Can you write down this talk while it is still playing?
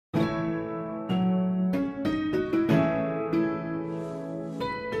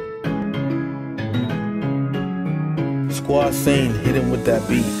squad saying, hit him with that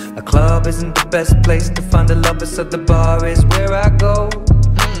beat. A club isn't the best place to find a lover, so the bar is where I go.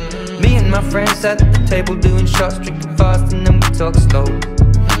 Me and my friends at the table doing shots, drinking fast, and then we talk slow.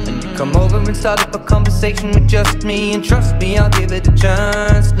 And you come over and start up a conversation with just me, and trust me, I'll give it a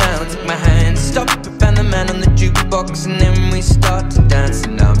chance. Now take my hand, stop it, and the man on the jukebox, and then we start to dance.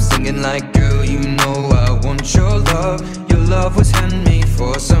 And now I'm singing like, girl, you know I want your love. Your love was handmade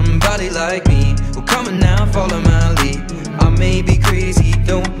for somebody like me. Well, come on now, follow my lead. I may be crazy,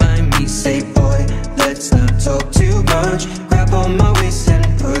 don't mind me. Say, boy, let's not talk too much. Grab on my waist and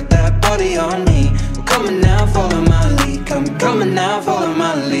put that body on me. Well, come on now, follow my lead. Come on now, follow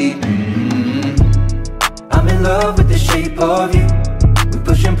my lead. I'm in love with the shape of you. We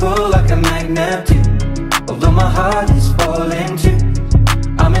push and pull like a magnet do. Although my heart is falling too.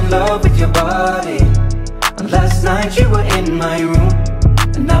 I'm in love with your body. And last night you were in my room,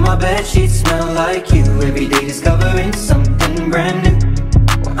 and now my bedsheets smell like you. Every day discovering something brand new.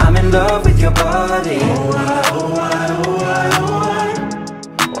 Well, I'm in love with your body. Oh, I, oh, I, oh, I, oh,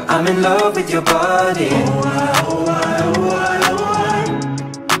 I. Well, I'm in love with your body. Oh, I, oh, I, oh, I, oh,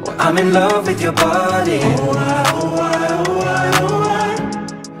 I. Well, I'm in love with your body. Oh, I, oh, I, oh, I, oh,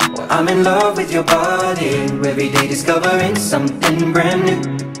 I. Well, I'm in love with your body. Every day discovering something brand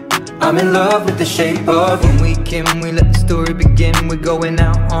new. I'm in love with the shape of you. When we came, we let the story begin. We're going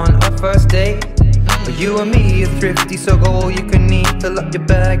out on our first date. But you and me are thrifty, so go all you can eat. Fill up your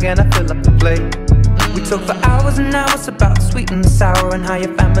bag and I fill up the plate. We talk for hours and hours about the sweet and the sour, and how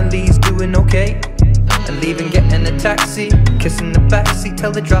your family's doing okay. And leaving, getting a taxi, kissing the backseat,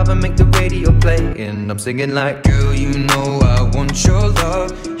 tell the driver make the radio play. And I'm singing like, girl, you know I want your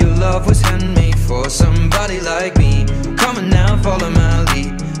love. Your love was handmade for somebody like me. Come on now, follow my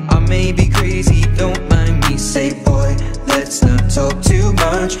lead. I may be crazy, don't mind me. Say, boy, let's not talk too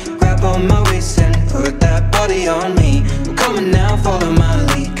much. Grab on my waist and put that body on me. Well, come on now, follow my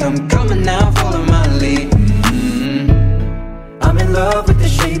lead. Come on now, follow my lead. I'm in love with the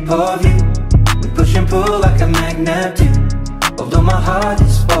shape of you. We push and pull like a magnet do. Although my heart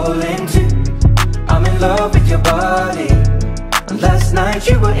is falling too. I'm in love with your body. And last night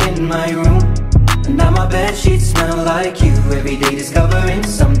you were in my room, and now my bedsheets smell like you. Every day discovering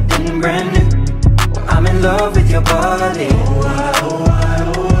something brand new. Well, I'm in love with your body. Oh, I, oh, I,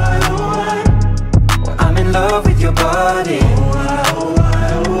 oh, I, oh, I. Well, I'm in love with your body. Oh, I, oh,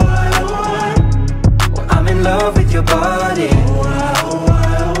 I, oh, I, oh, I. Well, I'm in love with your body. Oh, I, oh,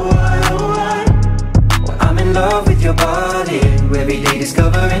 I, oh, I, oh, I. Well, I'm in love with your body. Every day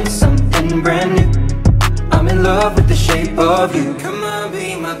discovering something brand new. I'm in love with the shape of you. Come on,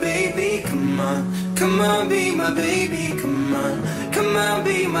 be my baby, come on. Come on, be my baby, come on. Come on,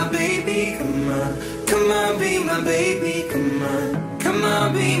 be my baby, come on. Come on, be my baby, come on. Come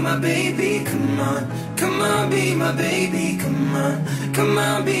on, be my baby, come on. Come on, be my baby, come on. Come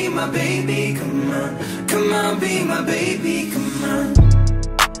on, be my baby, come on. Come on, be my baby, come on.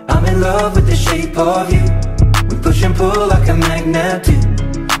 I'm in love with the shape of you. We push and pull like a magnet do.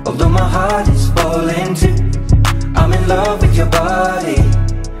 Although my heart is falling too. I'm in love with your body.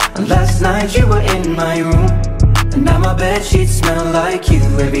 And last night you were in my room, and now my bedsheets smell like you.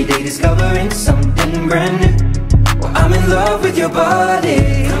 Every day discovering something brand new. Well, I'm in love with your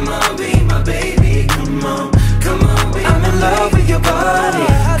body. Come on, be my baby, come on. Come on, be I'm in love with your body.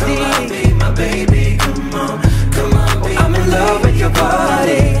 Come on, be my baby, come on. Come on, be I'm in love with your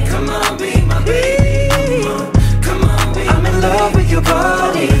body. Come on, be my baby, come on. Come on, be I'm in love with your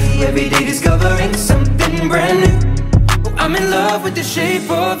body. Every day discovering something brand new. I'm in love with the shape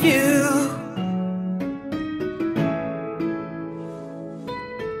of